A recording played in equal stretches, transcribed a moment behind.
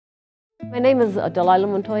My name is Delilah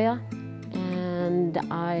Montoya, and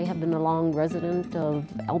I have been a long resident of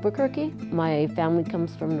Albuquerque. My family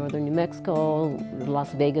comes from northern New Mexico, the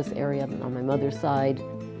Las Vegas area on my mother's side.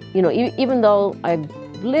 You know, even though I've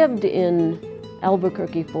lived in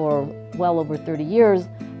Albuquerque for well over 30 years,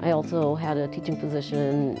 I also had a teaching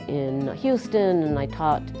position in Houston, and I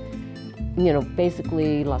taught, you know,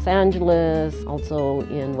 basically Los Angeles, also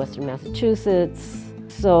in Western Massachusetts.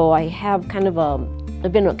 So I have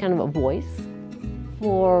I've been kind of a voice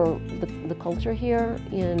for the culture here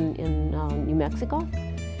in New Mexico,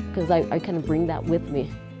 because I kind of bring that with me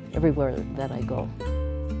everywhere that I go.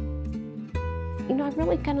 You know, I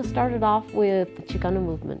really kind of started off with the Chicano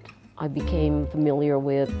movement. I became familiar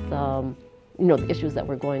with, you know, the issues that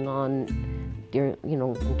were going on during, you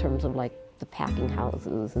know, in terms of like the packing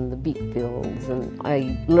houses and the beet fields, and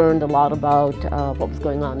I learned a lot about what was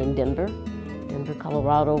going on in Denver,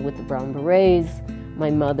 Colorado, with the Brown Berets. My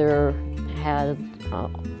mother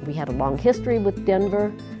we had a long history with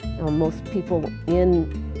Denver. Most people in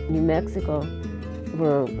New Mexico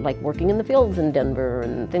were like working in the fields in Denver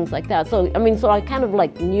and things like that. So, I mean, so I kind of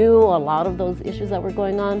like knew a lot of those issues that were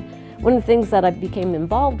going on. One of the things that I became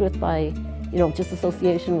involved with by, you know, just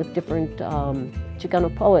association with different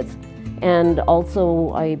Chicano poets. And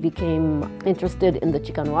also I became interested in the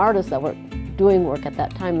Chicano artists that were doing work at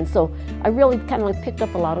that time. And so I really kind of like picked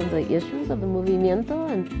up a lot of the issues of the movimiento,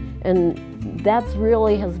 and that's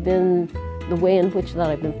really has been the way in which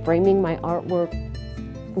that I've been framing my artwork,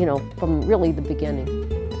 you know, from really the beginning.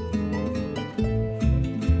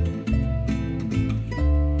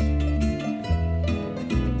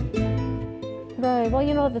 Right, well,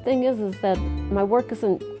 you know, the thing is that my work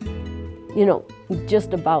isn't, you know,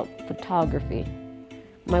 just about photography.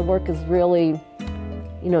 My work is really,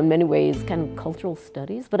 you know, in many ways kind of cultural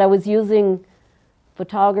studies, but I was using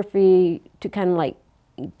photography to kind of like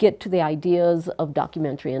get to the ideas of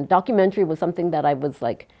documentary, and documentary was something that I was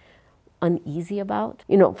like uneasy about,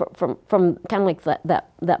 you know, from kind of like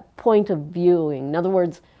that point of viewing. In other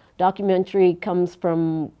words, documentary comes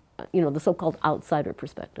from, you know, the so-called outsider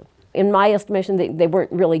perspective. In my estimation, they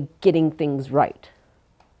weren't really getting things right.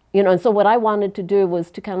 You know, and so what I wanted to do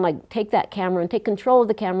was to kind of like take that camera and take control of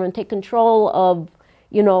the camera and take control of,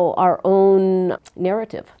 you know, our own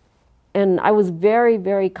narrative. And I was very,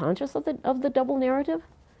 very conscious of the double narrative,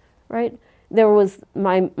 right? There was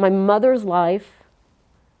my mother's life,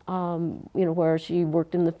 you know, where she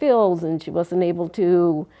worked in the fields and she wasn't able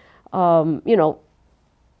to, you know,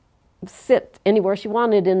 sit anywhere she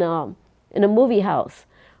wanted in a movie house.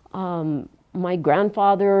 My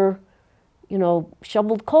grandfather, you know,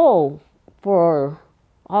 shoveled coal for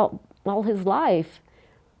all his life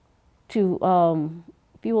to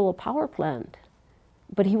fuel a power plant,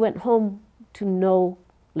 but he went home to no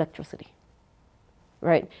electricity,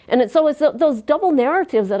 right? And so it's those double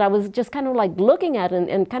narratives that I was just kind of like looking at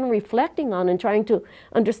and kind of reflecting on and trying to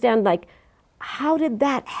understand, like, how did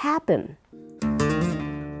that happen?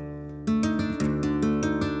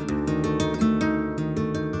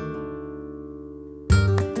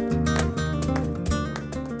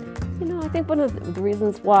 I think one of the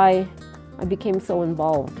reasons why I became so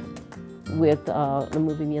involved with the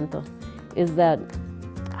movimiento is that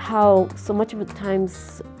how so much of the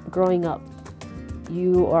times growing up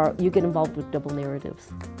you get involved with double narratives,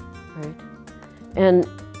 right? And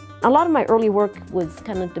a lot of my early work was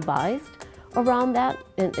kind of devised around that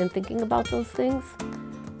and thinking about those things.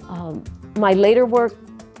 My later work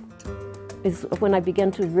is when I began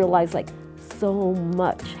to realize like so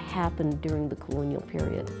much happened during the colonial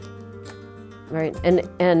period. Right,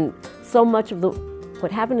 and so much of what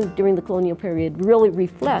happened during the colonial period really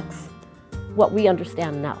reflects what we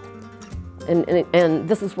understand now, and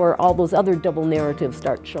this is where all those other double narratives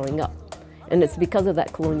start showing up, and it's because of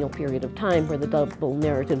that colonial period of time where the double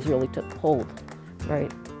narratives really took hold,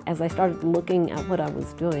 right? As I started looking at what I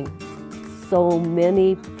was doing, so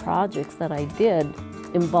many projects that I did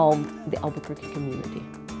involved the Albuquerque community.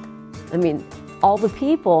 I mean, all the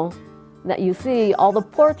people that you see, all the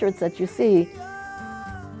portraits that you see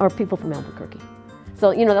are people from Albuquerque.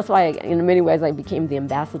 So, you know, that's why in many ways I became the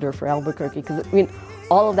ambassador for Albuquerque, because I mean,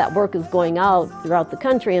 all of that work is going out throughout the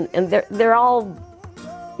country, and they're all,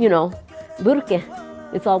 you know, Burque.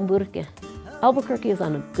 It's all Burque. Albuquerque is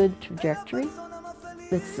on a good trajectory.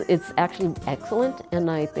 It's actually excellent, and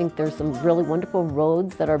I think there's some really wonderful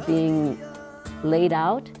roads that are being laid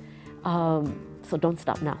out. So don't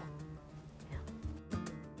stop now.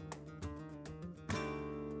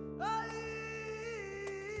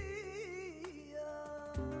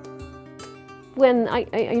 When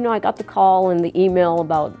I got the call and the email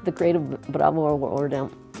about the Creative Bravo Award,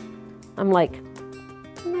 I'm like,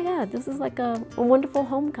 oh my God, this is like a wonderful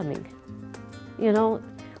homecoming. You know,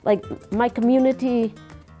 like my community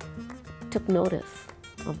took notice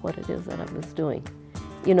of what it is that I was doing,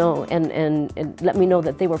 you know, and let me know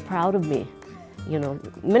that they were proud of me. You know,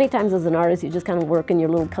 many times as an artist, you just kind of work in your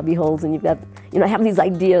little cubby holes and you've got, you know, I have these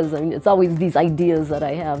ideas. I mean, it's always these ideas that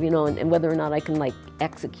I have, you know, and whether or not I can like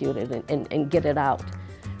execute it and get it out,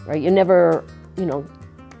 right? You never, you know,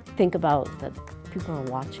 think about that people are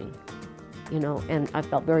watching, you know, and I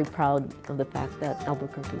felt very proud of the fact that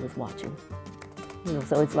Albuquerque was watching, you know,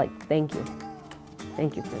 so it's like, thank you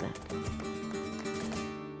for that.